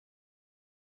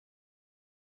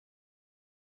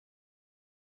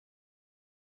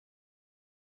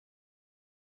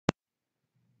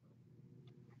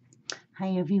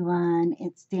Hi everyone,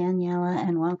 it's Daniela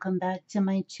and welcome back to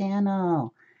my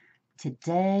channel.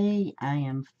 Today I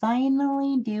am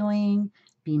finally doing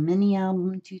the mini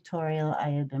album tutorial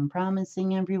I have been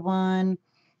promising everyone,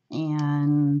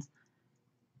 and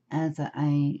as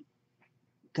I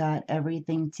got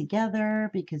everything together,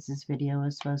 because this video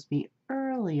was supposed to be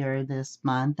earlier this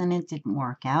month and it didn't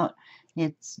work out.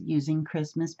 It's using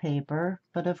Christmas paper,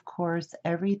 but of course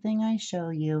everything I show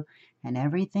you and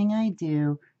everything I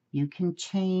do, you can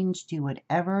change, do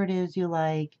whatever it is you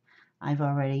like. I've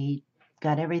already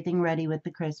got everything ready with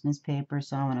the Christmas paper,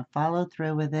 so I want to follow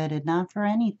through with it, and not for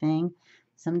anything.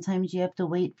 Sometimes you have to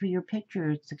wait for your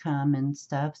pictures to come and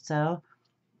stuff, so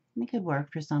it could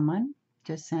work for someone,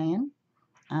 just saying.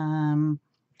 Um,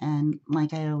 and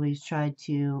like I always try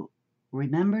to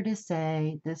remember to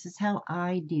say, this is how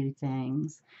I do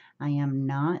things. I am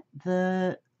not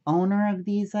the owner of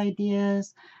these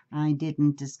ideas. I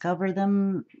didn't discover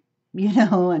them,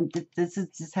 and this is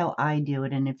just how I do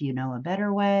it. And if you know a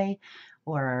better way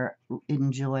or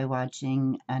enjoy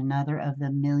watching another of the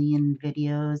million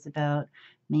videos about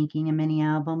making a mini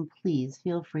album, please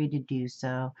feel free to do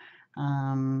so.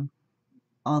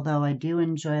 Although I do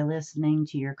enjoy listening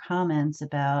to your comments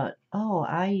about, oh,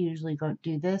 I usually go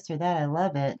do this or that. I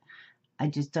love it. I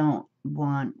just don't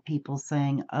want people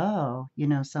saying, oh,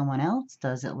 someone else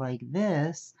does it like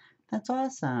this. That's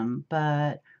awesome.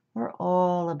 But we're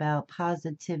all about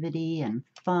positivity and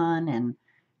fun and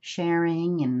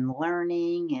sharing and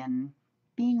learning and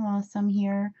being awesome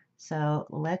here. So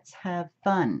let's have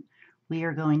fun. We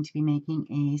are going to be making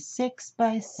a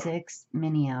 6x6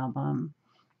 mini album.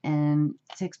 And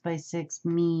 6x6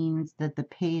 means that the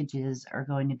pages are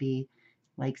going to be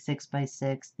like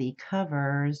 6x6. The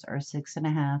covers are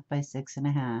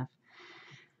 6.5x6.5.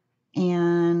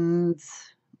 And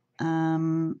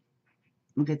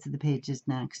we'll get to the pages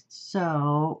next.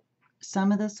 So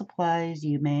some of the supplies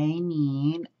you may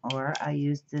need, or I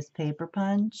used this paper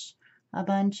punch a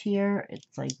bunch here.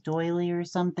 It's like Doily or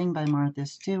something by Martha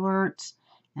Stewart,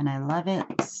 and I love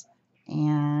it.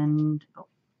 And oh,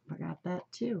 forgot that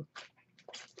too.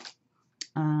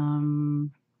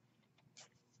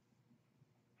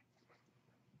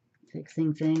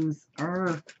 Fixing things.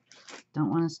 Don't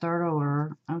want to start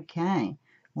over. Okay.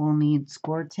 We'll need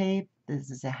score tape. This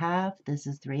is a half. This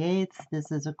is 3/8.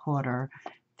 This is a quarter.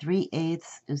 3/8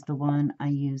 is the one I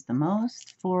use the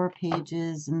most for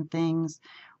pages and things.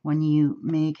 When you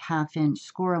make 1/2 inch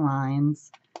score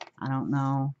lines, I don't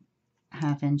know,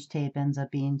 1/2 inch tape ends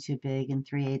up being too big, and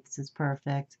 3/8 is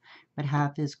perfect. But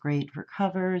half is great for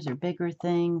covers or bigger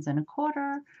things, and a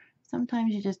quarter,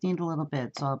 sometimes you just need a little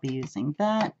bit. So I'll be using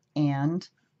that and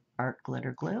art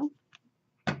glitter glue.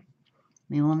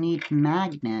 We will need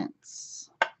magnets.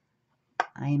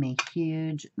 I am a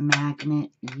huge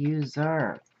magnet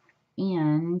user.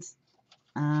 And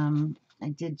I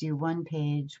did do one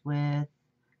page with,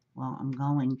 well, I'm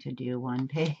going to do one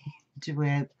page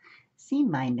with seam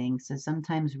binding. So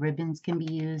sometimes ribbons can be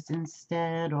used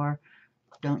instead, or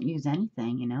don't use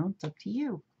anything, it's up to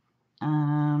you.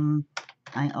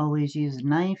 I always use a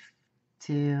knife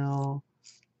to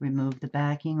remove the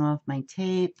backing off my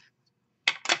tape.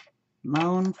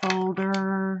 Bone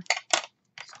folder,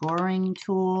 scoring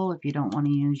tool if you don't want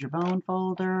to use your bone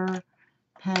folder,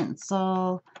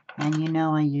 pencil, and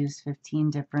I use 15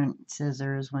 different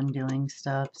scissors when doing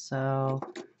stuff, so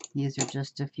these are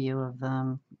just a few of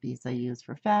them. These I use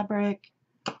for fabric.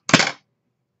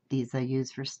 These I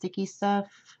use for sticky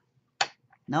stuff.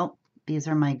 Nope, these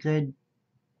are my good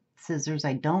scissors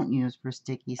I don't use for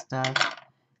sticky stuff.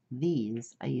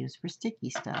 These I use for sticky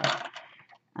stuff.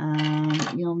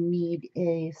 You'll need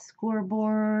a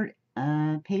scoreboard,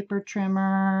 a paper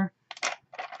trimmer,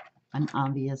 and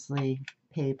obviously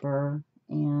paper,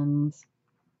 and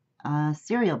a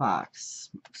cereal box.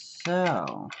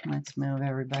 So let's move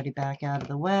everybody back out of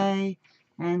the way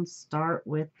and start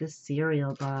with the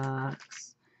cereal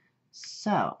box.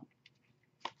 So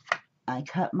I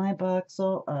cut my box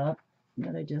all up,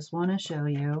 but I just want to show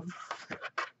you.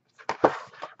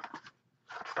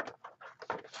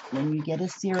 When you get a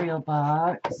cereal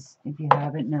box, if you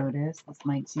haven't noticed, this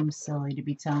might seem silly to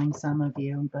be telling some of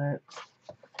you, but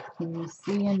can you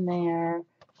see in there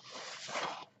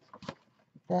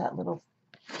that little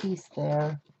piece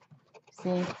there?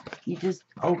 See, you just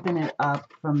open it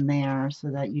up from there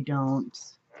so that you don't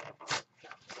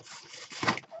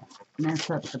mess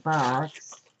up the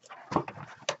box,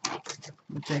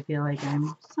 which I feel like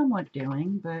I'm somewhat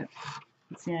doing, but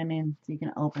see what I mean? So you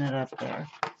can open it up there.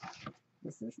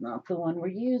 This is not the one we're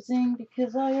using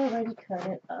because I already cut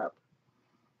it up.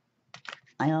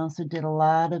 I also did a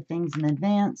lot of things in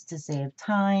advance to save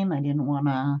time. I didn't want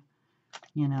to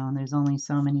You know, and there's only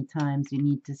so many times you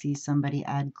need to see somebody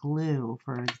add glue,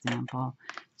 for example.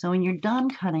 So when you're done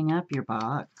cutting up your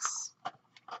box,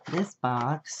 this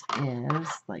box is,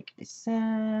 like I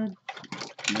said,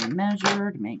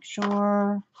 measure to make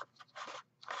sure.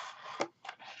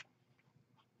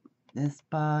 This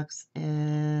box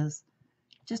is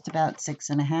just about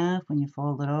 6.5. When you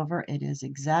fold it over, it is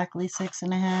exactly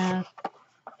 6.5.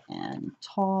 And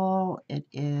tall, it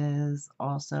is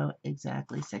also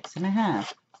exactly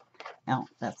 6.5. Now,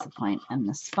 that's the point. And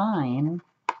the spine,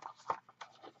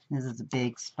 this is a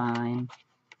big spine.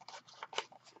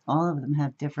 All of them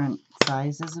have different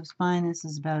sizes of spine. This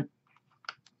is about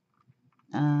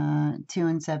 2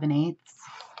 7/8.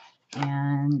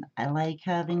 And I like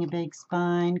having a big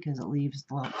spine because it leaves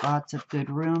lots of good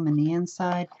room in the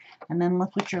inside. And then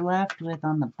look what you're left with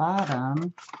on the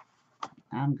bottom.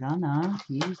 I'm gonna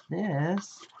use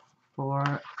this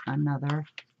for another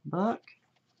book.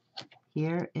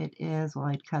 Here it is. Well,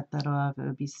 I'd cut that off. It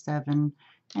would be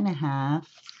 7.5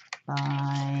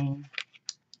 by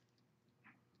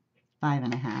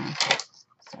 5.5.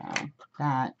 So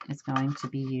that is going to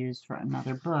be used for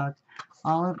another book.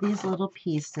 All of these little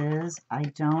pieces I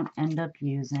don't end up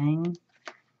using.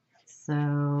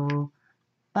 So,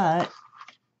 but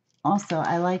also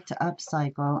I like to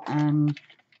upcycle, and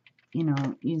you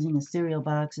know, using a cereal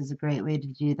box is a great way to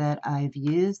do that. I've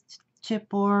used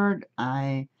chipboard.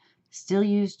 I still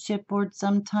use chipboard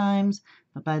sometimes,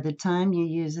 but by the time you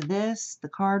use this, the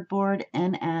cardboard,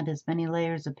 and add as many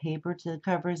layers of paper to the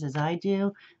covers as I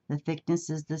do, the thickness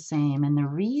is the same. And the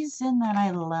reason that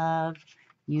I love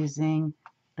using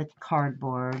the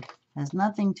cardboard has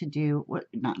nothing to do with,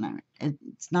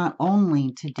 it's not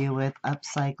only to do with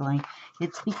upcycling,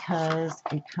 it's because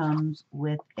it comes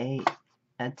with a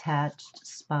attached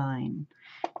spine,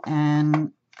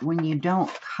 and when you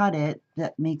don't cut it,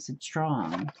 that makes it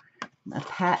strong. A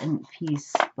patent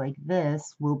piece like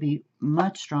this will be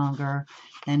much stronger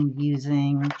than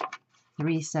using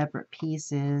 3 separate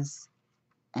pieces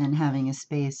and having a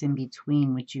space in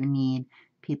between, which you need.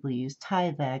 People use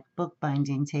Tyvek,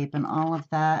 bookbinding tape, and all of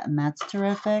that, and that's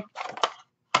terrific.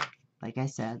 Like I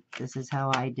said, this is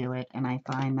how I do it, and I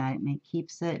find that it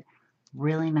keeps it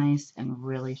really nice and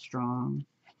really strong.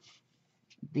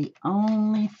 The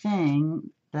only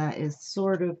thing that is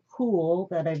sort of cool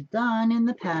that I've done in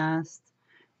the past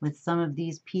with some of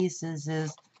these pieces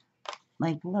is,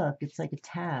 like, look, it's like a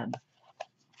tab.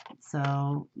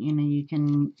 So, you know, you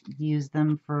can use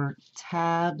them for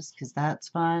tabs because that's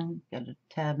fun. Got a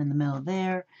tab in the middle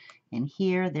there. And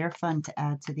here, they're fun to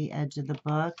add to the edge of the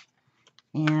book.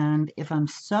 And if I'm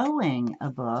sewing a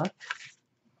book,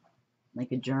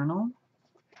 like a journal,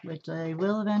 which I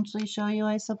will eventually show you,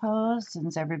 I suppose,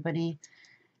 since everybody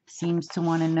seems to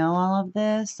want to know all of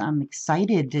this, I'm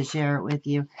excited to share it with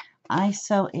you. I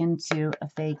sew into a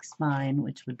fake spine,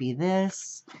 which would be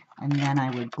this, and then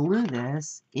I would glue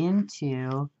this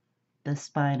into the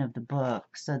spine of the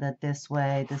book so that this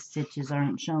way the stitches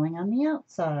aren't showing on the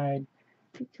outside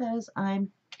because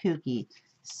I'm kooky.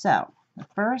 So the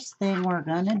first thing we're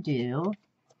going to do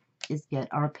is get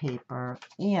our paper,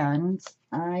 and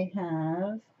I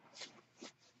have,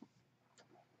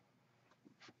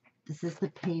 this is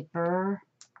the paper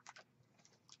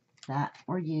that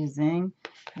we're using.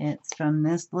 It's from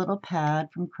this little pad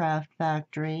from Craft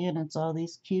Factory, and it's all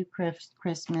these cute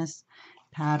Christmas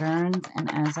patterns.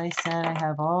 And as I said, I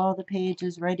have all the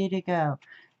pages ready to go,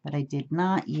 but I did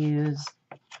not use,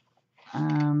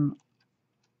 I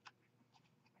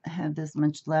have this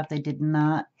much left. I did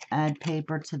not add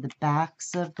paper to the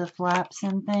backs of the flaps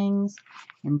and things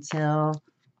until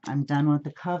I'm done with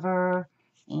the cover.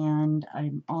 And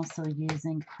I'm also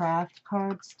using craft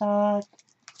cardstock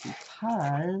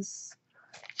because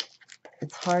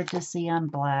it's hard to see on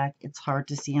black, it's hard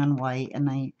to see on white, and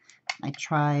I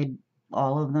tried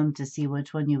all of them to see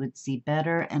which one you would see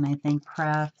better, and I think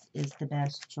craft is the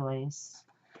best choice.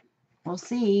 We'll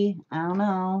see. I don't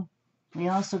know. We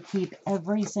also keep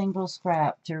every single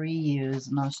scrap to reuse,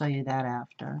 and I'll show you that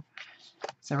after.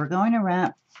 So we're going to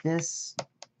wrap this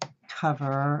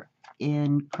cover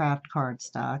in craft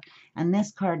cardstock, and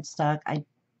this cardstock,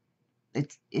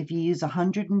 if you use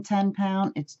 110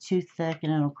 pound, it's too thick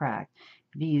and it'll crack.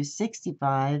 If you use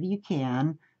 65, you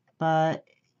can, but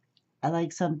I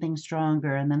like something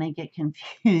stronger, and then I get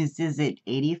confused. Is it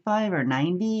 85 or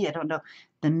 90? I don't know.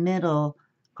 The middle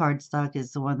cardstock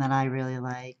is the one that I really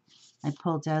like. I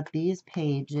pulled out these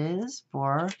pages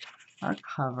for our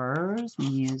covers,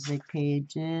 music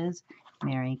pages,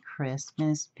 Merry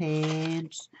Christmas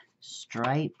page,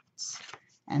 striped,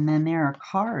 and then there are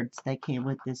cards that came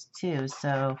with this too.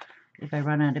 So if I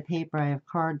run out of paper, I have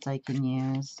cards I can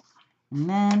use. And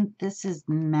then this is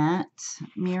matte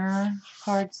mirror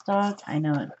cardstock. I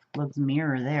know it looks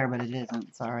mirror there, but it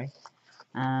isn't, sorry.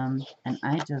 And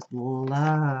I just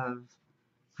love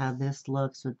how this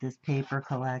looks with this paper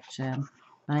collection.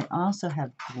 But I also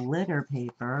have glitter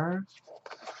paper.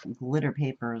 Glitter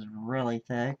paper is really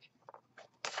thick.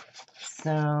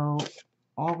 So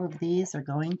all of these are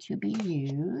going to be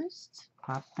used.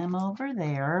 Pop them over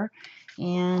there.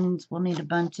 And we'll need a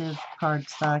bunch of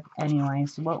cardstock anyway.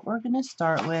 So what we're going to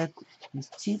start with is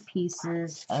 2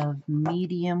 pieces of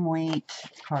medium weight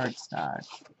cardstock.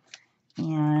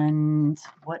 And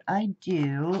what I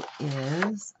do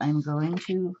is I'm going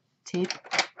to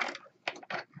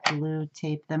glue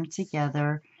tape them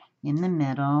together in the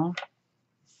middle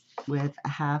with a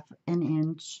half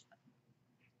inch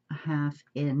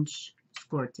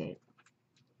score tape.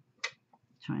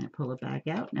 Trying to pull it back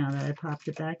out now that I popped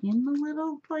it back in the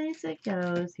little place it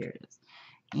goes. Here it is.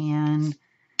 And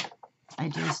I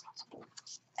just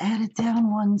add it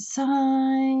down one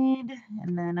side,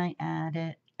 and then I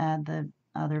add the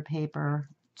other paper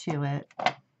to it.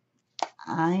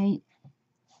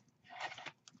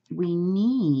 We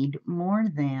need more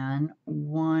than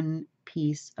one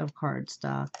piece of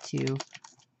cardstock to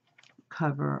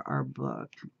cover our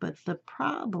book. But the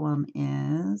problem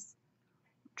is,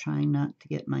 trying not to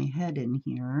get my head in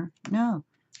here. No.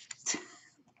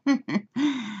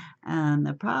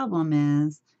 The problem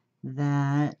is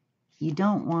that I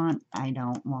don't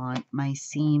want my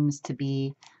seams to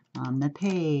be on the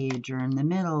page or in the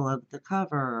middle of the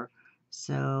cover.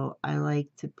 So I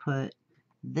like to put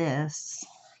this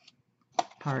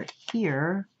part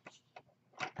here,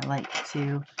 I like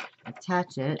to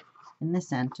attach it in the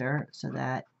center so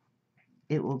that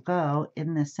it will go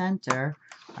in the center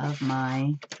of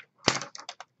my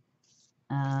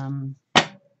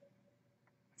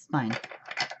spine.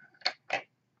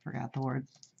 Forgot the word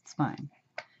spine.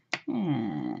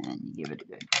 And you give it a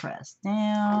good press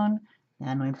down.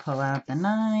 Then we pull out the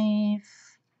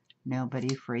knife.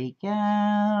 Nobody freak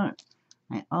out.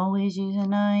 I always use a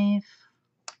knife.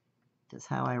 That's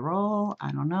how I roll.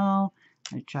 I don't know.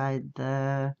 I tried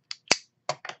the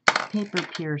paper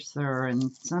piercer,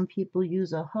 and some people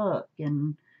use a hook,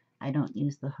 and I don't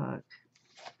use the hook.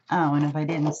 Oh, and if I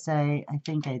didn't say, I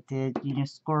think I did,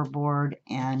 scoreboard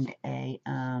and a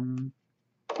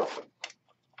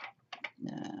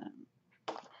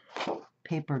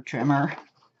paper trimmer.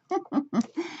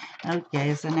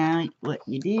 Okay, so now what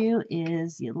you do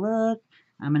is you look.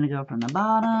 I'm going to go from the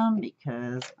bottom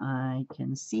because I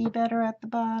can see better at the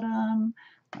bottom.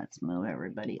 Let's move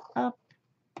everybody up.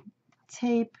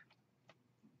 Tape.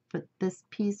 Put this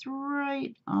piece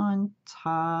right on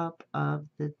top of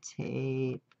the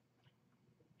tape.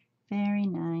 Very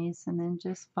nice. And then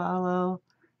just follow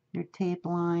your tape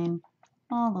line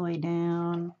all the way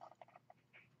down,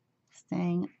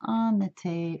 staying on the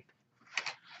tape,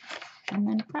 and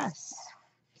then press.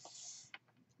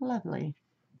 Lovely.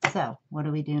 So what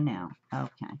do we do now?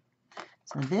 Okay.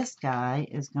 So this guy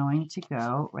is going to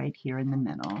go right here in the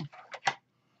middle.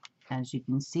 As you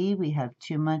can see, we have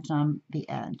too much on the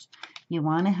edge. You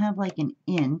want to have like an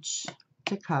inch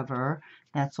to cover.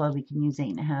 That's why we can use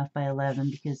 8.5 by 11,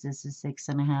 because this is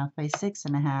 6.5 by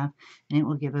 6.5, and it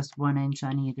will give us 1 inch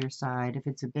on either side. If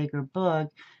it's a bigger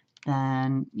book,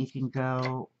 then you can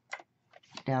go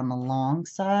down the long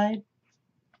side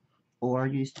or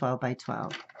use 12 by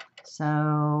 12.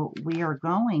 So we are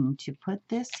going to put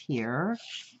this here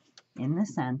in the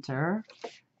center,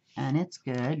 and it's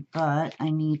good, but I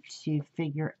need to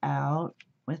figure out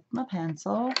with my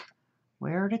pencil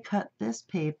where to cut this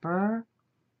paper.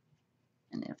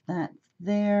 And if that's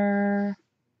there,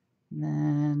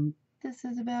 then this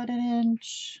is about an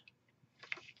inch.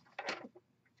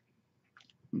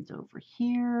 It's over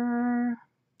here,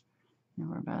 and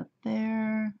we're about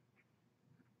there.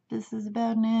 This is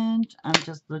about an inch. I'm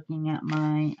just looking at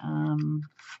my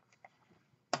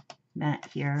mat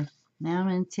here. Now I'm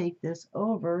going to take this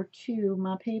over to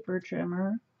my paper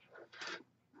trimmer.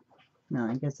 No,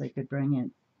 I guess I could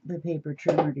bring the paper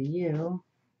trimmer to you.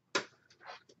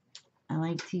 I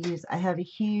like to use, I have a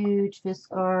huge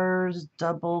Fiskars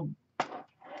double,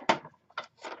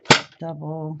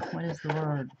 what is the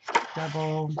word?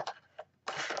 Double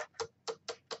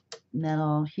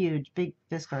metal, huge, big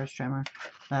Fiskars trimmer.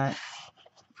 But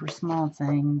for small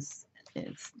things,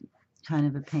 it's kind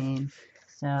of a pain.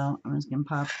 So I'm just going to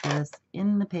pop this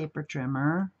in the paper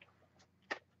trimmer.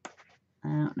 I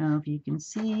don't know if you can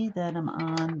see that I'm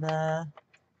on the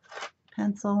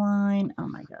pencil line. Oh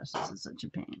my gosh, this is such a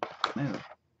pain. Move.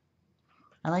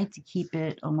 I like to keep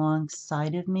it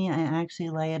alongside of me. I actually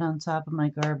lay it on top of my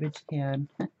garbage can.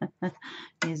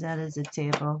 Use that as a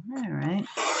table. All right.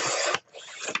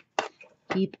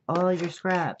 Keep all your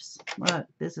scraps. Look,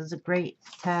 this is a great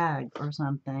tag or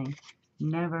something.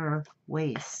 Never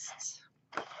waste.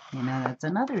 You know, that's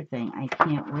another thing. I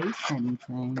can't waste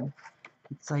anything.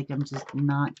 It's like I'm just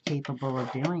not capable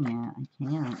of doing it. I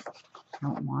can't. I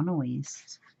don't want to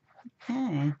waste.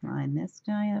 Okay, line this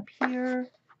guy up here.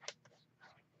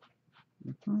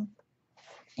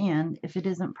 And if it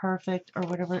isn't perfect or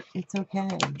whatever, it's okay,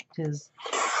 because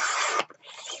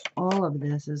all of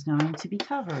this is going to be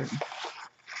covered.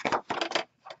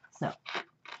 So,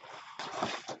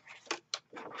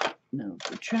 move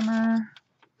the trimmer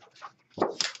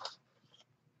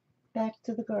back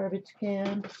to the garbage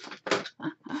can.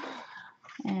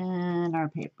 And our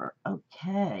paper.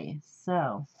 Okay,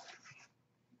 so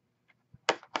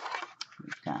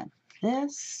we've got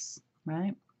this,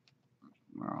 right?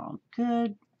 We're all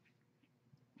good.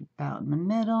 About in the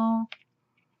middle.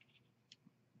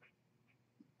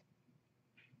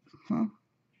 And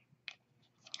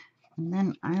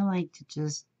then I like to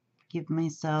just give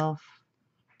myself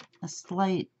a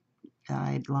slight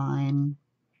guideline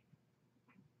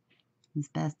as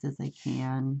best as I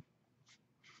can.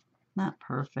 Not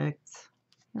perfect,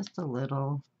 just a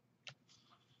little.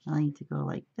 I like to go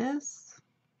like this,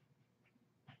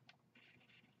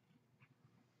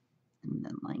 and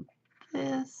then like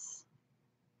this,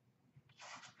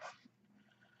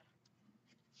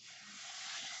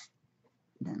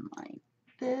 then like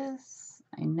this.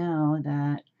 I know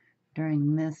that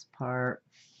during this part,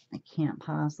 I can't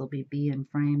possibly be in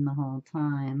frame the whole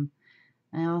time.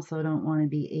 I also don't want to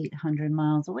be 800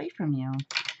 miles away from you.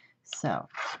 So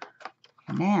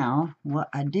now what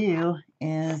I do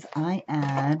is I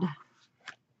add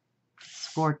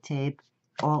score tape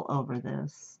all over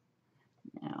this.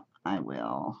 Now I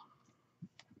will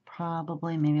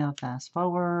probably, maybe I'll fast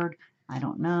forward, I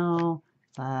don't know,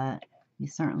 but you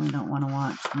certainly don't want to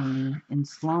watch me in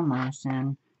slow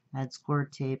motion add score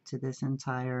tape to this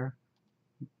entire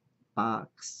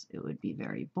box. It would be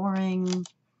very boring,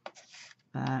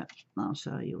 but I'll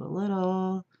show you a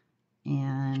little,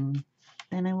 and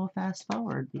then I will fast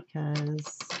forward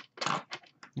because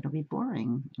it'll be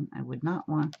boring, and I would not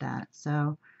want that.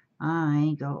 So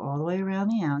I go all the way around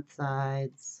the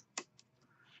outsides,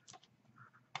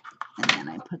 and then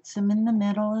I put some in the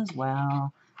middle as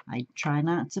well. I try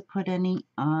not to put any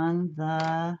on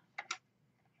the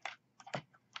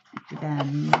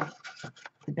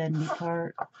bendy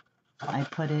part. I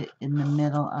put it in the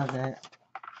middle of it.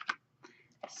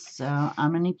 So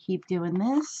I'm going to keep doing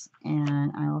this,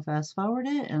 and I will fast forward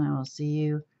it, and I will see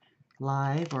you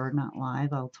live, or not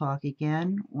live, I'll talk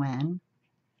again when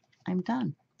I'm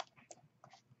done.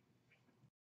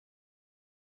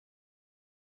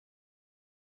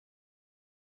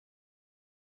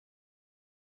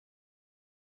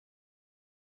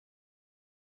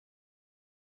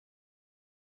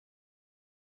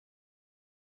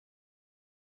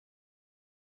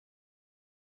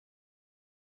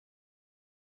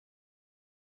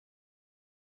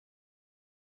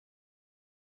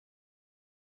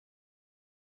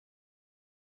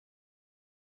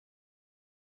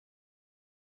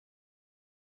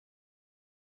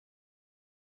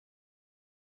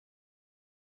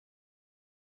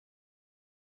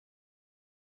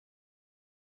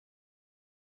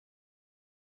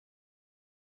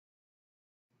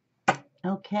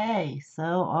 Okay, so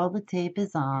all the tape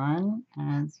is on,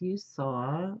 as you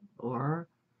saw, or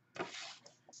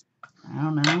I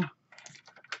don't know,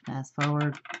 fast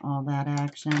forward all that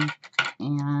action,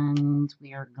 and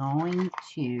we are going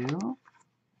to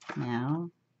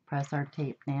now press our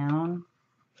tape down.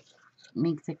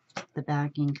 Makes the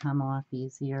backing come off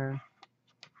easier,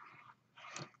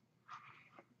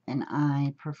 and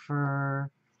I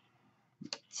prefer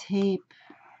tape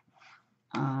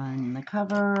on the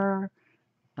cover,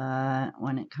 but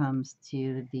when it comes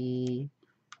to the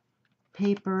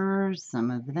papers,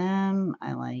 some of them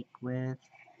I like with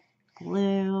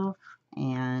glue,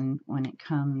 and when it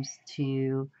comes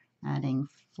to adding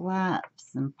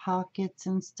flaps and pockets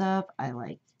and stuff, I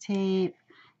like tape,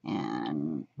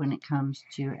 and when it comes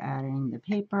to adding the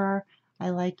paper, I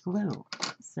like glue.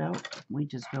 So we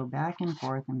just go back and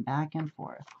forth and back and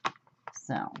forth.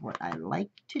 So what I like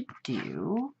to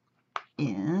do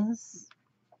is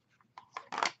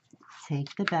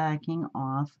take the backing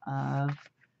off of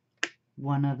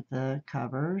one of the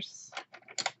covers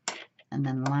and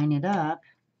then line it up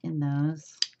in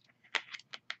those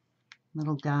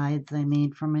little guides I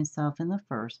made for myself in the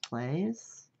first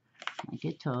place. Like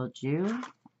I told you,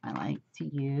 I like to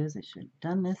use, I should have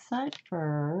done this side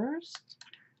first.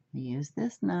 I use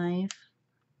this knife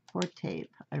for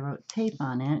tape. I wrote tape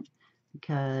on it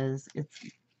because it's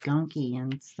gunky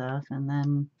and stuff, and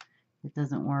then it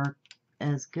doesn't work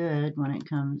as good when it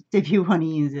comes, if you want to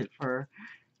use it for,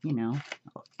 you know,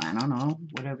 I don't know,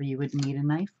 whatever you would need a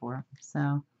knife for.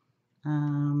 So,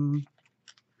 now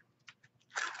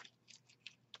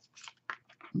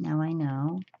I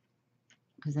know,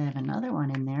 because I have another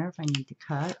one in there if I need to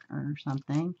cut or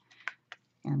something,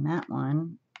 and that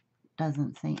one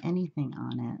doesn't say anything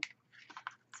on it.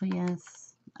 So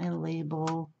yes, I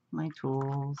label my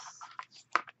tools.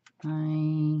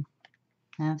 I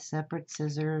have separate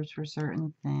scissors for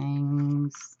certain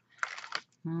things.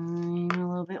 I'm a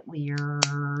little bit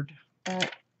weird,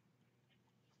 but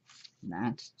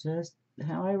that's just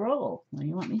how I roll. What do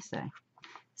you want me to say?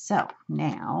 So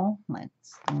now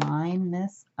let's line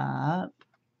this up.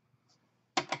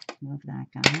 Move that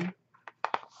guy.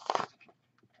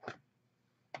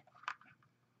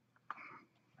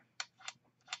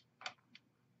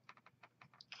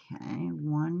 Okay,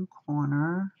 one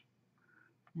corner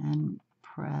and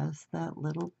press that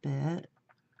little bit.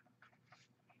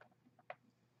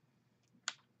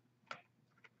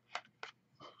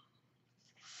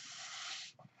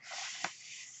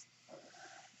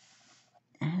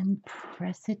 And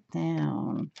press it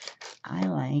down. I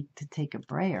like to take a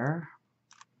brayer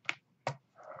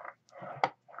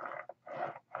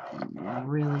and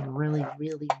really, really,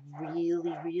 really,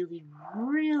 really, really,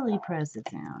 really press it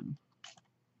down.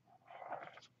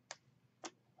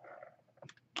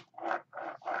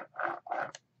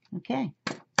 Okay,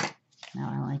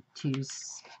 now I like to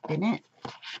spin it.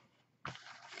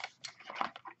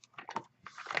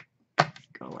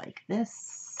 Go like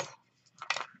this.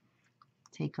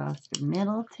 Take off the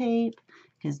middle tape,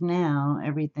 because now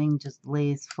everything just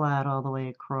lays flat all the way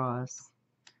across.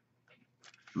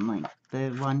 Like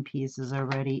the one piece is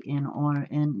already in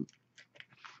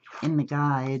the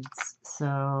guides,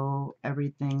 so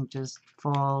everything just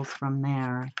falls from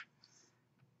there.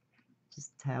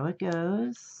 Just how it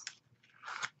goes.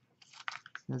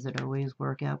 Does it always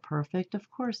work out perfect? Of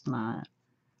course not.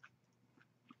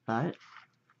 But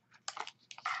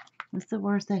what's the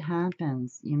worst that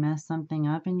happens? You mess something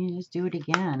up and you just do it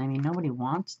again. I mean, nobody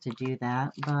wants to do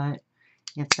that, but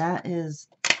if that is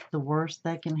the worst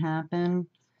that can happen,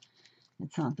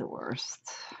 it's not the worst.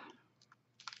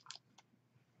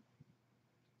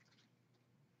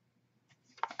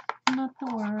 Not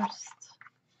the worst.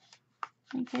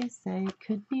 Like I say, it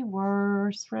could be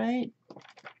worse, right?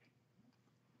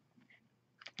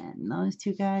 And those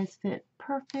two guys fit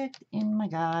perfect in my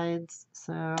guides,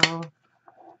 so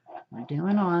we're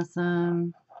doing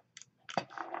awesome.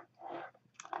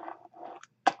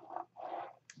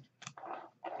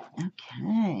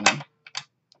 Okay,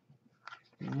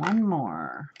 one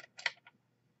more.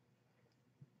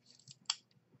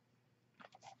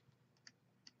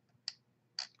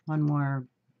 One more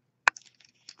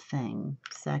thing,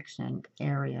 section,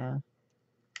 area,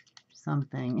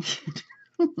 something.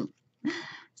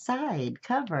 Side,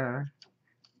 cover,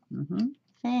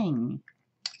 thing.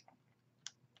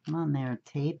 Come on there,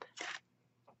 tape.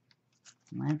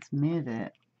 Let's move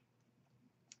it.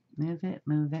 Move it,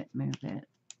 move it, move it.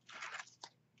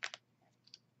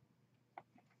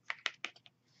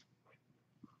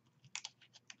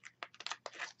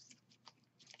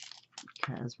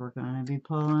 Because we're going to be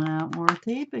pulling out more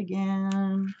tape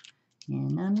again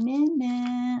in a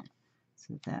minute,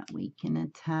 so that we can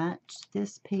attach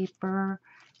this paper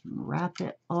and wrap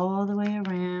it all the way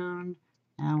around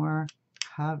our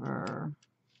cover.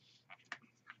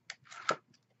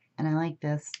 And I like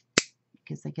this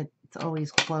because it's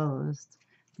always closed.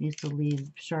 I used to leave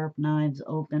sharp knives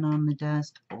open on the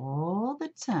desk all the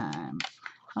time.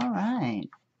 All right,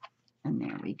 and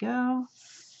there we go,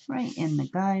 right in the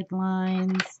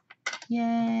guidelines.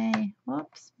 Yay!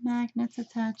 Whoops, magnets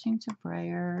attaching to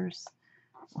brayers.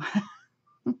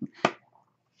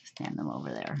 Stand them over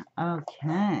there.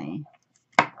 Okay.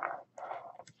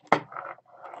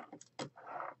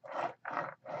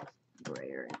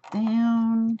 Brayer it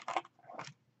down.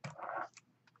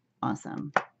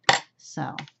 Awesome.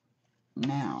 So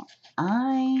now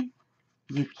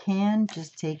you can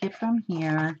just take it from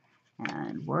here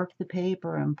and work the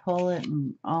paper and pull it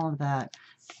and all of that.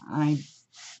 I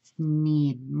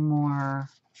need more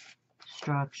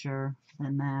structure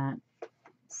than that.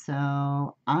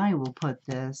 So I will put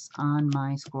this on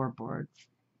my scoreboard.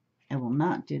 I will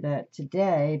not do that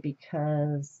today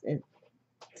because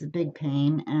it's a big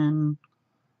pain, and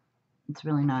it's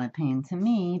really not a pain to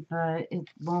me, but it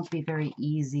won't be very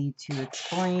easy to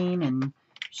explain and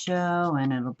show,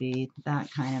 and it'll be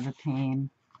that kind of a pain.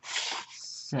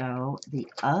 So the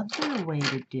other way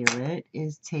to do it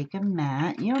is take a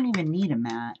mat. You don't even need a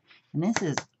mat. And this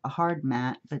is a hard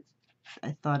mat, but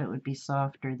I thought it would be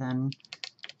softer than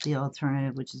the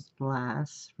alternative, which is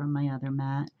glass from my other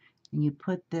mat. And you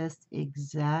put this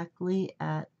exactly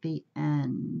at the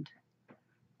end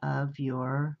of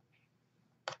your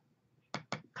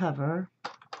cover.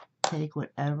 Take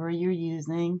whatever you're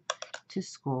using to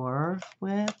score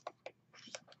with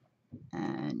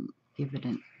and give it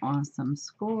an awesome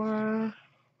score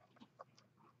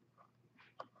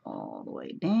all the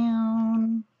way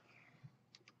down,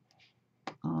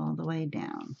 all the way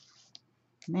down.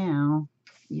 Now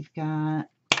you've got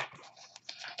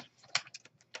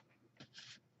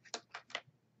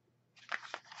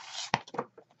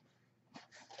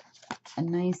a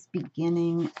nice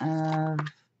beginning of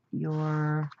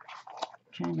your,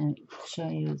 trying to show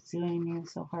you, zooming in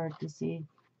so hard to see.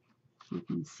 You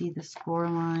can see the score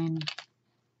line.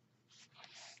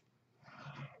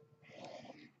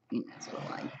 You just go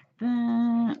like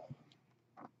that.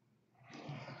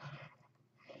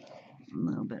 A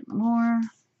little bit more.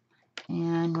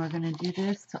 And we're going to do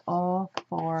this to all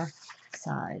 4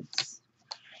 sides.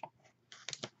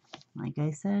 Like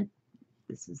I said,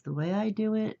 this is the way I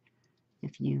do it.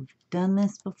 If you've done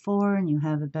this before and you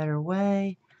have a better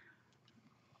way,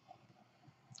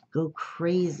 go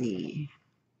crazy.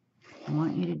 I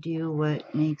want you to do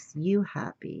what makes you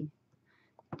happy.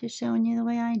 Just showing you the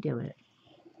way I do it.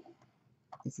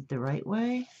 Is it the right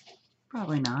way?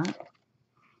 Probably not.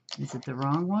 Is it the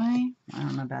wrong way? I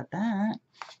don't know about that.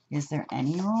 Is there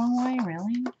any wrong way,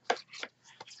 really?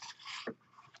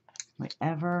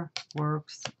 Whatever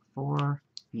works for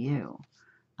you.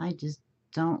 I just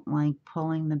don't like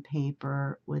pulling the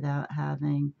paper without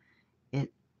having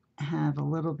it have a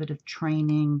little bit of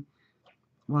training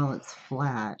while it's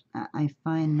flat. I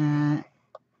find that,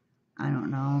 I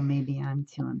don't know, maybe I'm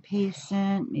too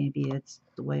impatient, maybe it's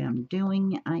the way I'm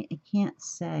doing it. I can't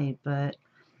say, but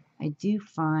I do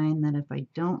find that if I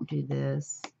don't do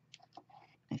this,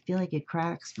 I feel like it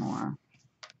cracks more.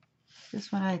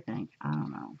 Just what I think. I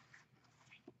don't know.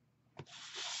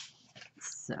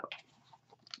 So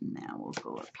now we'll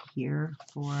go up here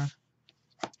for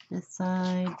this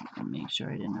side and make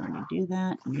sure I didn't already do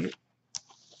that. Yep.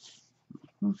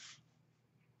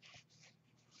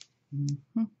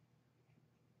 Mm-hmm.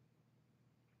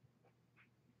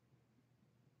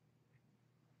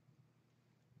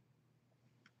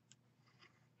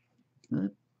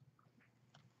 Oop.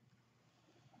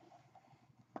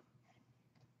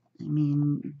 I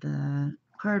mean, the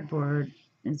cardboard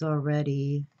is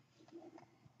already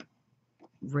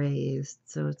raised,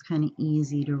 so it's kind of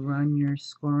easy to run your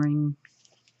scoring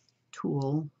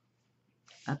tool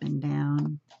up and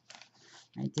down.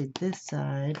 I did this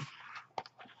side.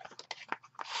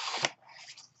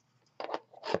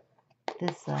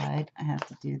 This side, I have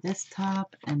to do this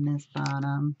top and this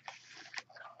bottom.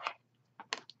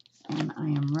 And I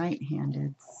am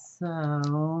right-handed,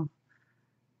 so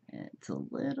it's a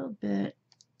little bit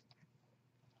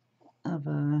of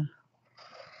a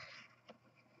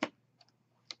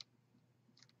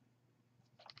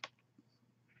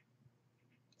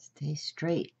stay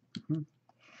straight. A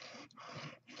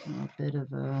little bit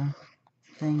of a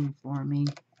thing for me.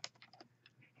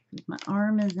 If my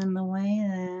arm is in the way,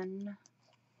 then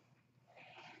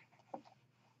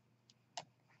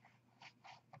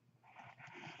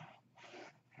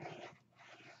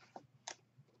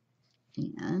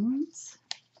and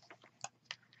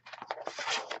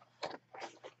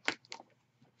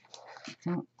I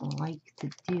don't like to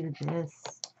do this,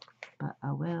 but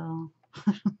I will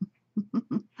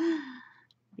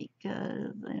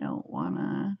because I don't want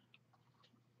to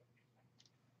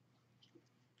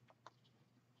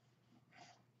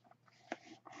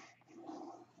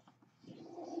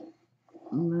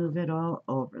move it all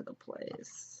over the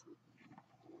place.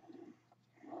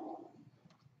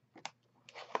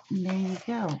 And there you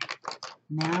go.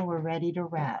 Now we're ready to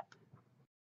wrap.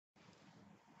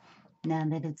 Now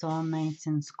that it's all nice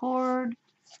and scored,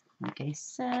 like I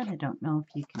said, I don't know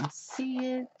if you can see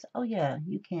it. Oh yeah,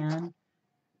 you can.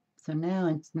 So now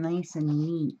it's nice and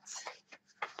neat.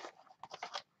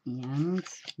 And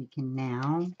we can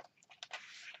now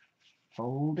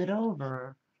fold it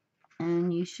over.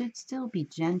 And you should still be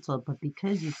gentle, but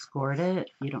because you scored it,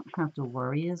 you don't have to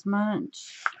worry as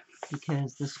much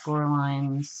because the score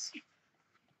lines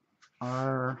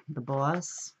are the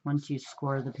boss. Once you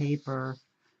score the paper,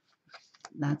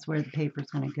 that's where the paper's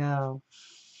going to go.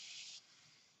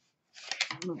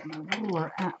 Move my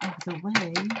ruler out of the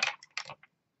way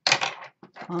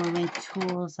All of my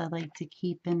tools I like to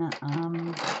keep in a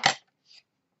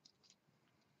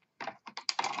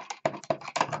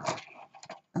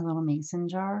little mason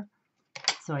jar,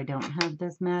 so I don't have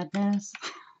this madness.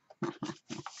 But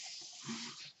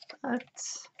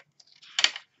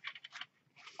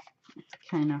it's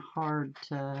kind of hard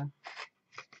to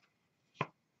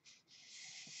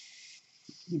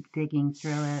keep digging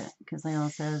through it because I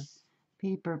also have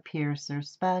paper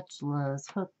piercers, spatulas,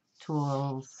 hook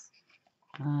tools,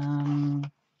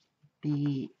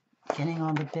 the getting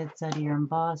all the bits out of your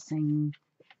embossing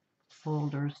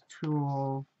folders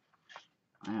tool.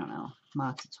 I don't know,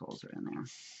 lots of tools are in there.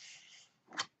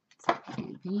 So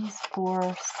do these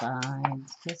 4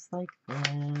 sides just like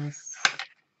this,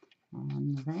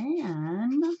 and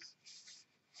then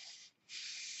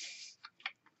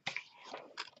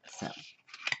so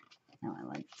now I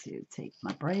like to take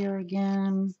my brayer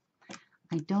again.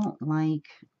 I don't like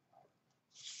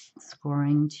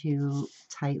scoring too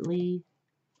tightly.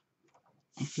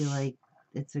 I feel like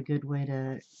it's a good way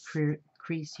to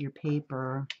crease your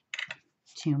paper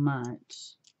too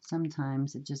much.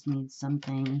 Sometimes it just needs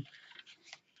something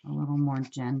a little more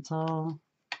gentle.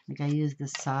 Like I use the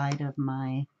side of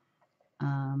my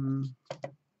bone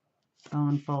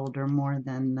folder more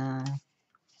than the,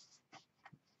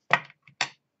 I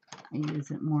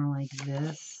use it more like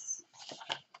this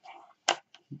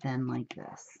than like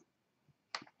this.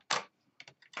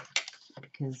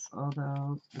 Because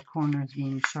although the corners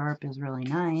being sharp is really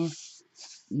nice,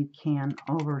 you can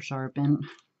over sharpen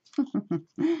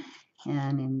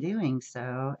and in doing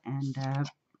so end up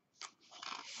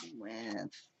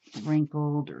with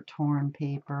wrinkled or torn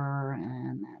paper,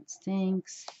 and that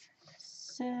stinks.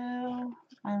 So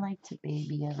I like to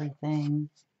baby everything.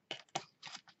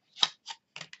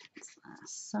 This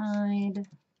last side.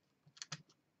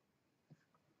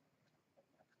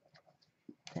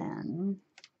 Then,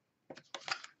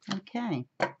 okay,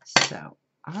 so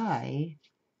I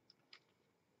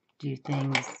do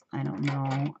things, I don't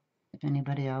know if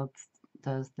anybody else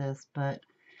does this, but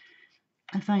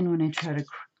I find when I try to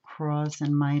cross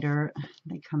and miter,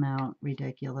 they come out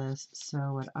ridiculous.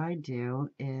 So what I do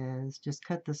is just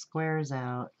cut the squares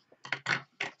out.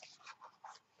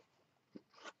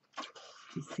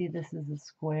 You see this is a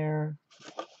square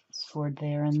scored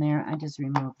there and there. I just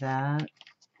remove that.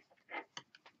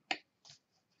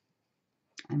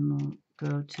 And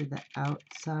go to the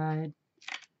outside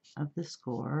of the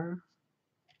score.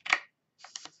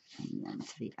 And then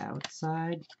to the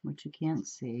outside, which you can't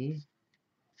see.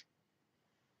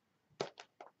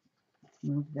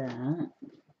 Move that.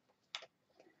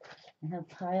 I have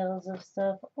piles of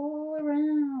stuff all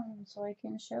around so I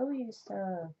can show you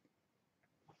stuff.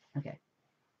 Okay.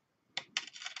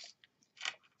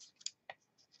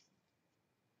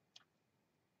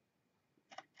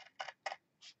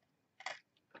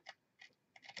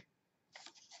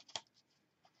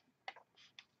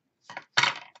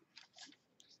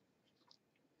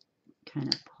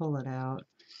 Kind of pull it out.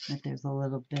 If there's a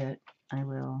little bit, I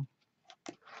will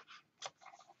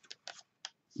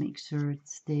make sure it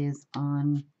stays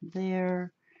on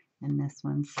there. And this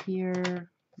one's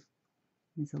here.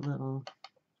 There's a little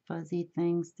fuzzy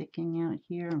thing sticking out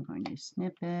here. I'm going to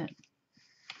snip it.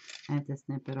 I have to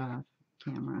snip it off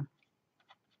camera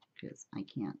because I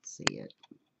can't see it.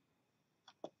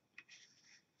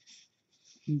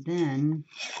 And then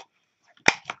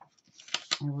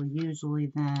I will usually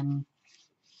then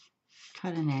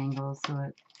cut an angle so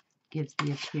it gives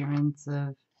the appearance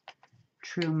of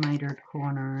true mitered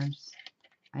corners.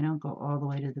 I don't go all the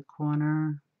way to the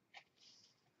corner.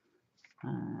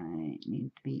 I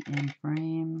need to be in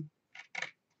frame.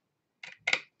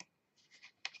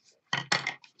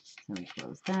 So we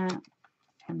close that.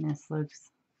 And this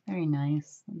looks very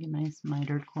nice, like a nice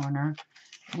mitered corner.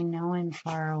 I know I'm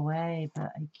far away,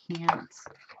 but I can't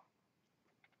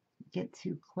get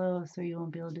too close or you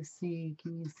won't be able to see.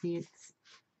 Can you see it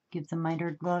gives a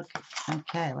mitered look?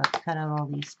 Okay, let's cut out all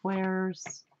these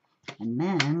squares. And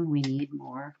then we need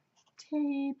more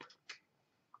tape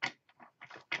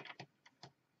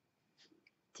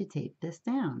to tape this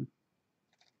down.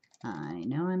 I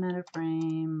know I'm out of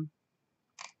frame.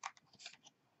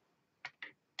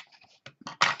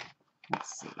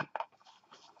 Let's see.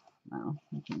 Well,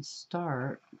 we can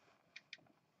start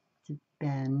to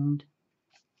bend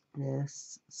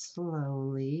this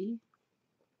slowly.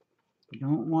 You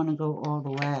don't want to go all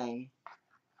the way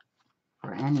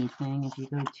for anything. If you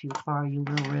go too far, you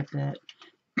will rip it.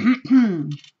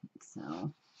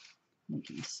 So we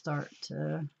can start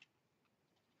to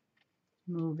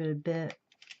move it a bit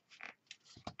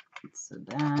so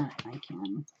that I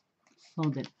can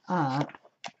hold it up,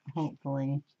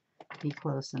 hopefully, be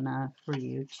close enough for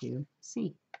you to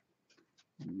see.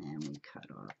 And then we cut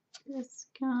off this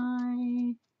guy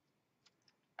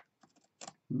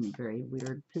in a very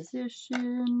weird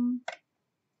position.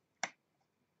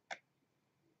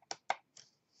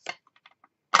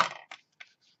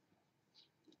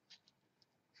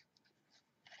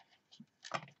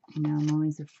 You know, I'm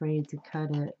always afraid to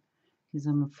cut it because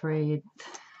I'm afraid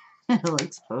it'll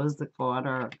expose the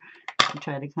corner. I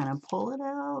try to kind of pull it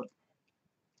out.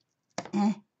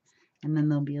 And then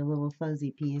there'll be a little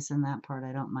fuzzy piece, and that part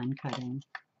I don't mind cutting.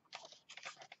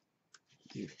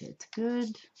 You fit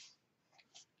good.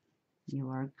 You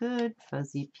are good.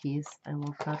 Fuzzy piece I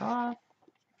will cut off.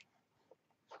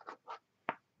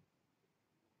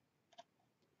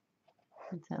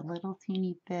 It's a little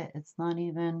teeny bit. It's not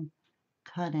even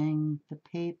cutting the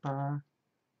paper.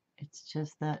 It's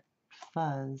just that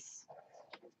fuzz.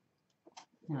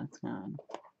 Now it's gone.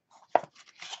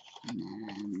 And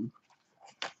then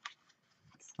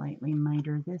slightly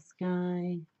miter this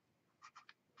guy.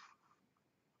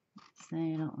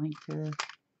 Say I don't like to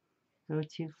go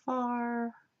too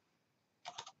far.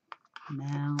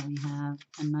 Now we have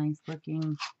a nice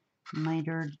looking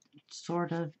mitered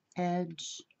sort of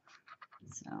edge.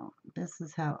 So this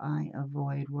is how I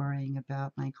avoid worrying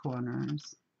about my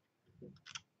corners.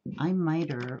 I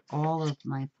miter all of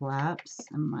my flaps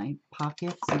and my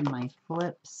pockets and my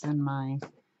flips and my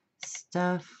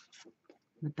stuff,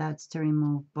 but that's to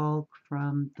remove bulk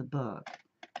from the book,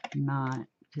 not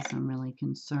because I'm really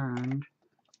concerned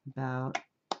about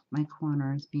my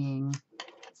corners being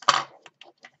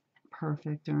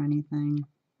perfect or anything,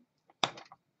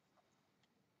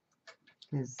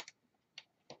 because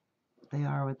they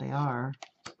are what they are.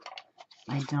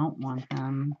 I don't want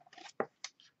them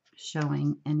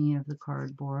showing any of the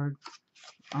cardboard.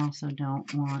 Also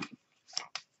don't want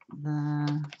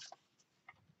the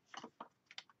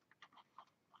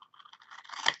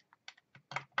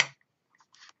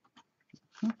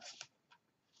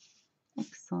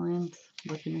excellent.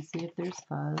 Looking to see if there's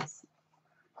fuzz.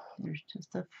 There's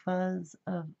just a fuzz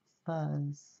of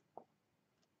fuzz.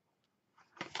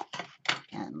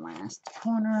 And last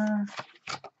corner.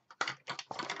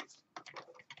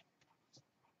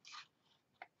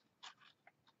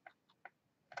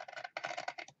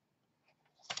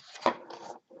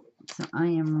 So I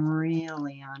am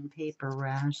really on paper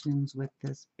rations with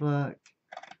this book.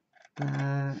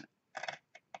 The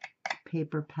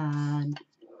paper pad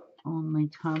only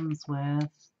comes with,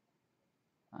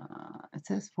 it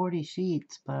says 40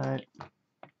 sheets, but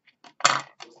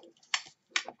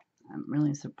I'm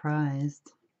really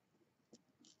surprised,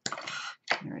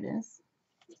 here it is,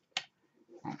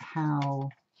 at how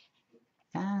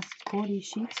fast 40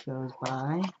 sheets goes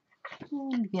by.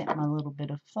 And get my little bit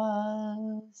of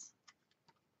fuzz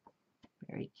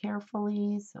very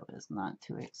carefully so as not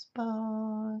to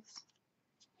expose.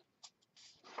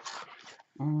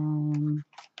 And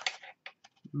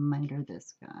miter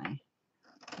this guy,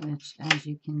 which as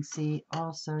you can see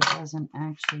also doesn't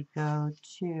actually go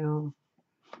to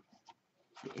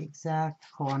the exact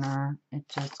corner. It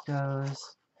just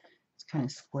goes, it's kind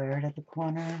of squared at the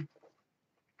corner.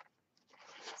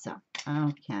 So,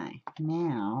 okay,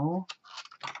 now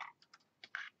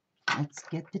let's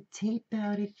get the tape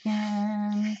out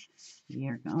again. We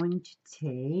are going to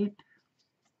tape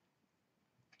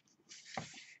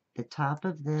the top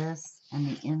of this and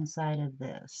the inside of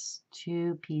this.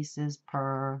 2 pieces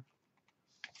per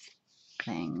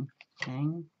thing.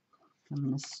 I'm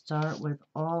going to start with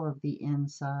all of the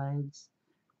insides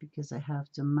because I have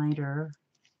to miter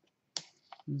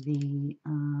the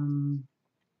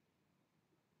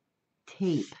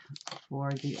tape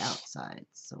for the outside.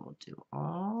 So we'll do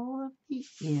all of the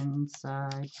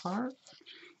inside part.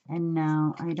 And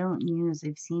now I don't use,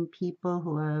 I've seen people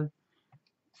who have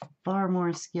far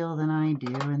more skill than I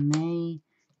do, and they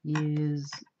use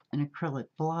an acrylic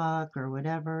block or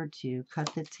whatever to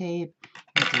cut the tape.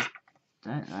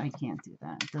 I can't do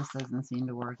that. This doesn't seem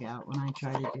to work out when I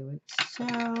try to do it,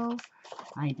 so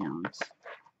I don't.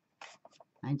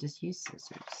 I just use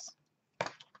scissors.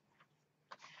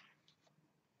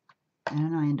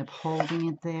 And I end up holding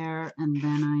it there, and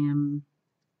then I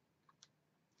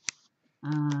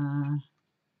am,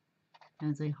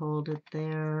 as I hold it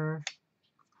there,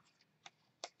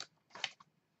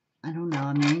 I don't know,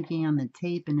 I'm yanking on the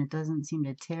tape and it doesn't seem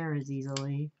to tear as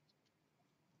easily.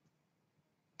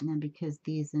 And because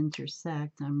these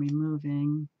intersect, I'm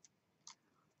removing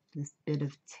this bit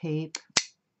of tape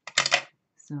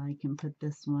so I can put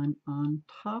this one on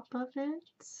top of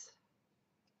it.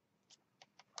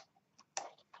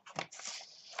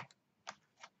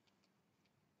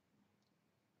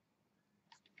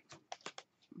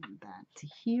 That to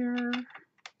here.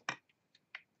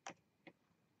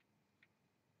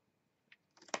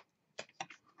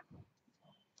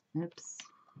 Oops,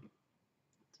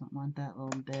 don't want that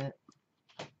little bit.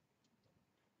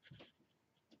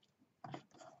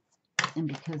 And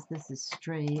because this is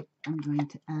straight, I'm going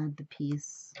to add the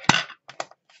piece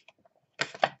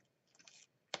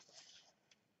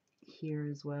here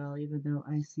as well, even though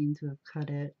I seem to have cut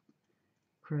it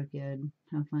crooked.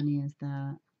 How funny is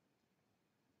that?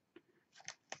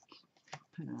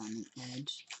 Put it on the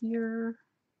edge here.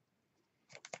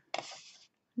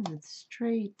 And it's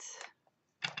straight.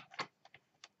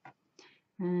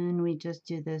 And we just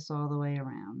do this all the way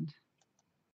around.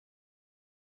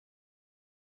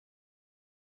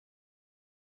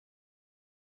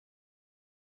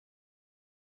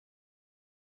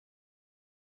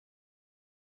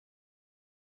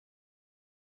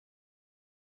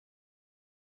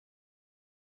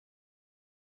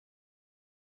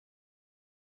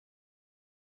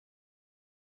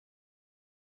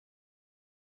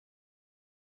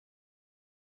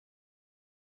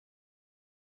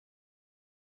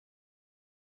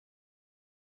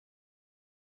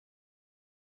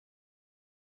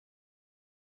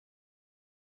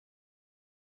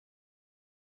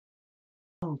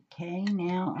 Okay,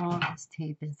 now all this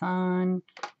tape is on,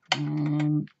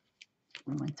 and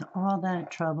we went to all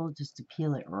that trouble just to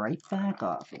peel it right back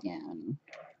off again.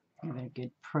 Give it a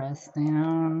good press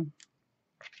down.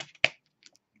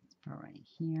 Put right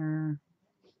here.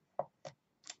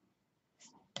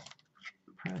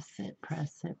 Press it,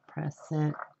 press it, press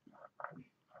it.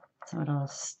 So it all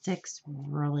sticks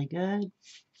really good.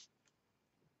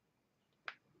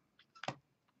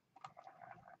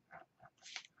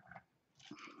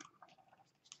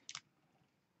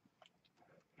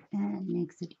 And it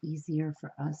makes it easier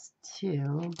for us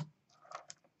to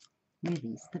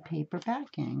release the paper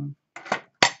backing.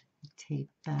 Tape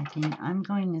backing. I'm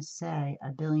going to say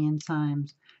a billion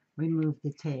times, remove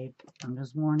the tape. I'm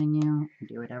just warning you,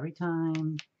 do it every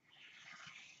time.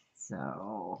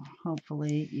 So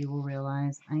hopefully you will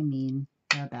realize I mean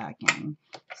the backing.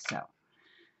 So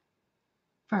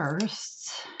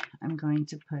first, I'm going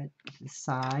to put the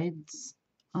sides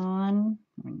on.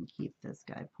 I'm going to keep this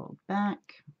guy pulled back.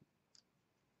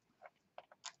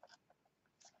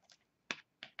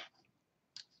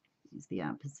 Use the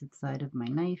opposite side of my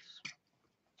knife.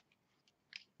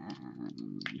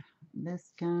 And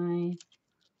this guy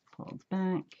pulled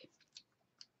back.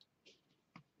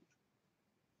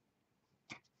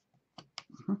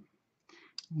 And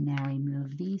now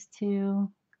remove these two.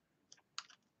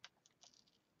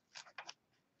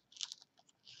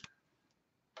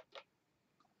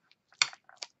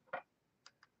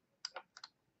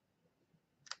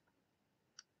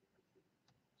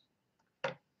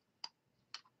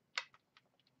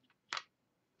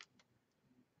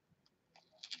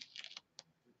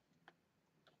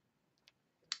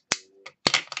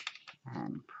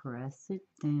 And press it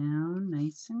down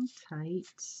nice and tight.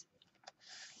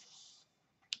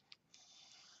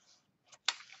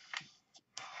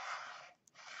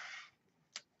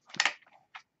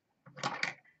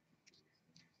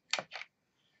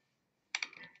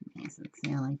 Nice.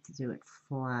 See, I like to do it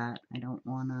flat. I don't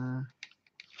want to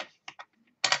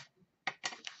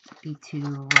be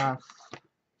too rough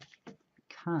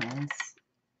because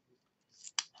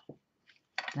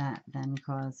that then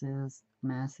causes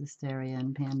mass hysteria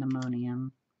and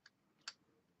pandemonium.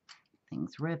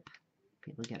 Things rip,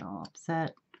 people get all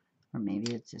upset, or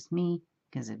maybe it's just me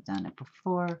because I've done it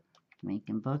before,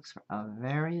 making books for a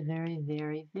very, very,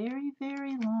 very, very,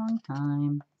 very long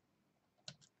time.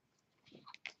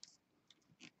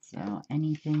 So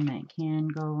anything that can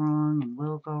go wrong and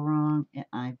will go wrong,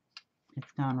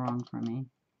 it's gone wrong for me.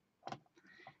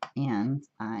 And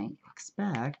I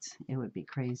expect, it would be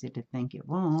crazy to think it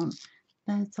won't,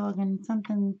 that it's all going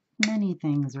to, many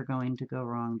things are going to go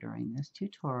wrong during this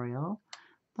tutorial.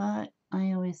 But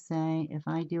I always say, if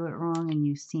I do it wrong and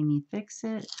you see me fix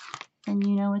it, then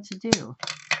you know what to do.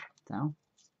 So,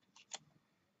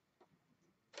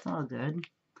 it's all good.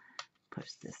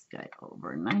 Push this guy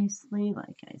over nicely,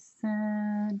 like I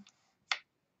said.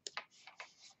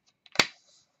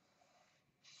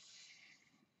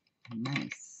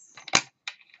 Nice.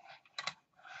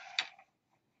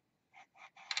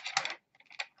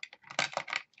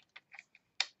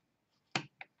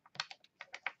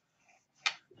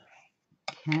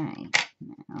 Okay,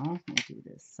 now I do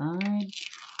this side.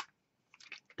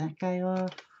 That guy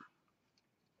off.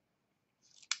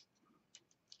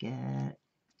 Get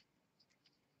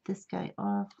this guy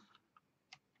off.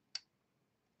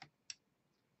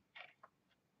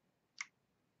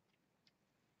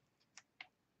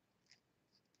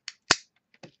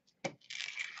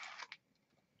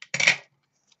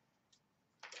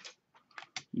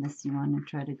 This you want to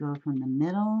try to go from the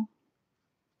middle,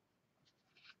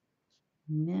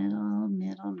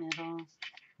 and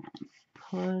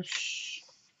push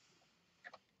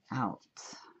out.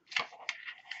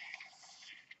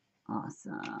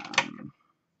 Awesome.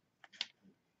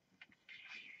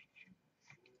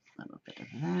 A little bit of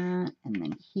that, and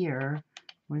then here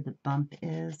where the bump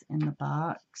is in the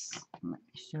box, let me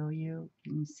show you.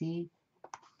 Can you see?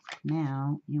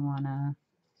 Now you want to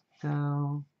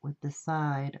go with the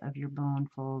side of your bone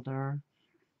folder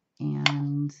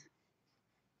and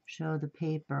show the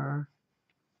paper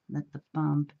that the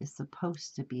bump is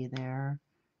supposed to be there.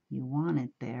 You want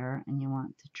it there, and you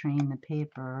want to train the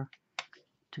paper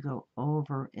to go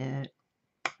over it,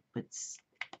 but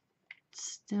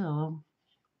still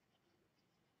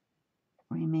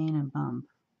remain a bump.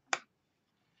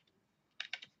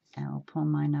 I'll pull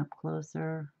mine up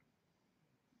closer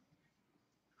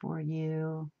for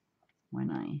you when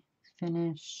I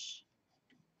finish.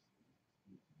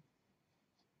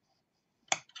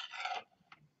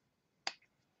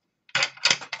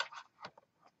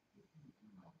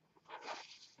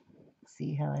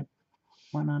 See how I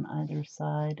went on either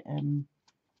side and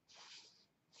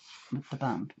with the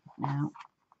bump. Now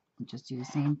just do the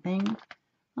same thing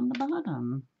on the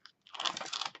bottom.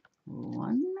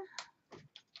 1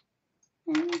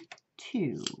 and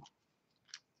 2.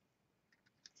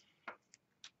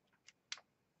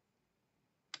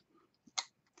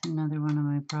 It's another one of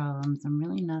my problems. I'm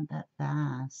really not that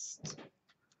fast.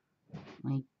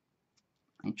 Like,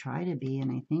 I try to be,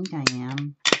 and I think I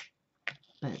am,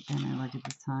 but then I look at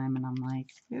the time and I'm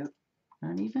like, yep,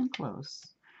 not even close.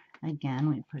 Again,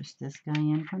 we push this guy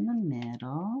in from the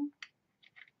middle.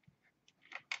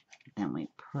 Then we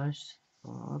push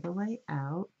all the way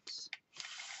out. Just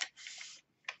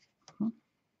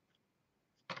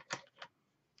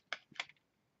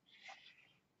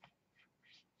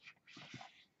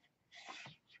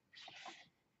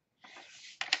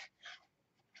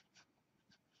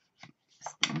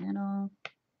the middle.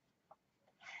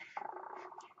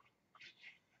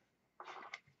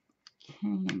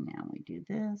 Okay, now we do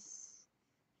this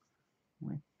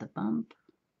with the bump.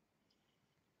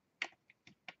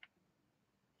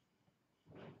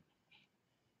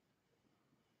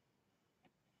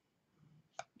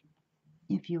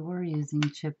 If you were using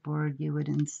chipboard, you would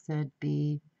instead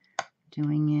be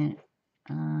doing it,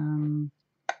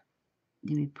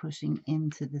 you'd be pushing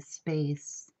into the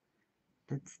space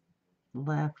that's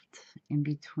left in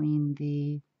between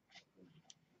the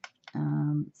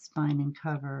spine and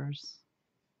covers.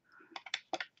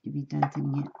 You'd be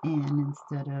denting it in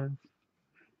instead of,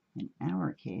 in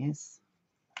our case,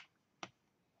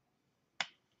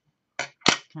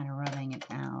 kind of rubbing it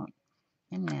out.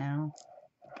 And now,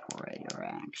 brayer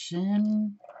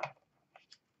action.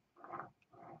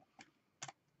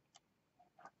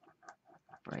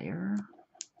 Brayer.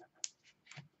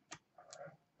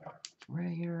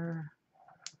 Brayer.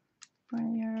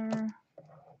 Brayer.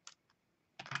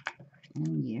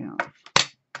 And you.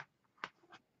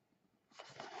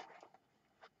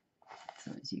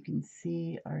 So as you can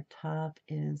see, our top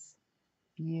is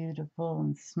beautiful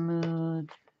and smooth.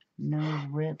 No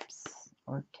rips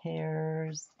or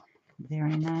tears.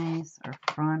 Very nice. Our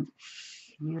front,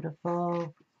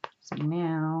 beautiful. So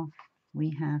now we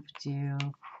have to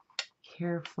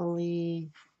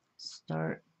carefully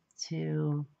start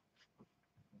to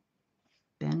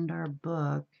bend our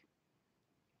book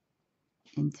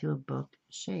into a book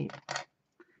shape,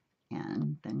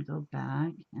 and then go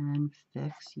back and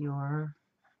fix your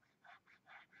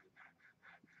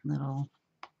little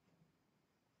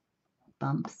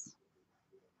bumps.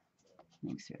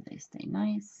 Make sure they stay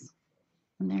nice,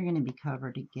 and they're going to be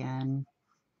covered again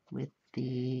with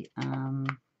the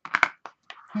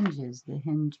hinges. The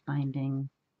hinge binding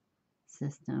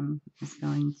system is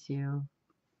going to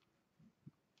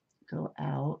go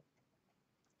out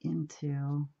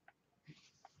into,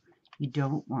 you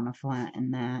don't want to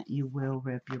flatten that, you will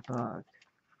rip your book.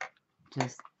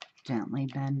 Just gently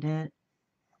bend it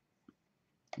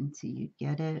until you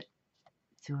get it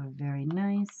to a very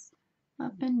nice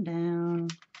up and down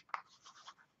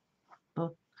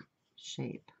book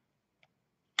shape.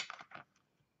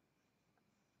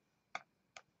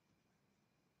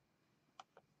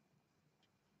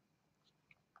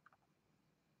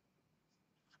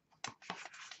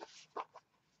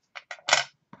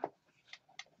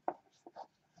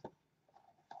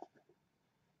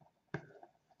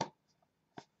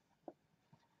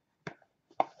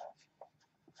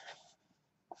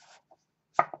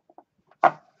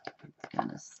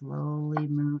 Gotta slowly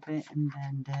move it and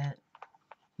bend it.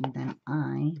 And then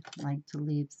I like to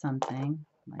leave something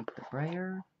like the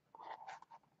brayer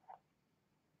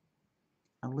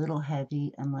little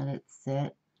heavy and let it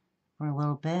sit for a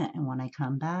little bit, and when I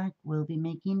come back, we'll be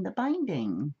making the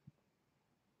binding.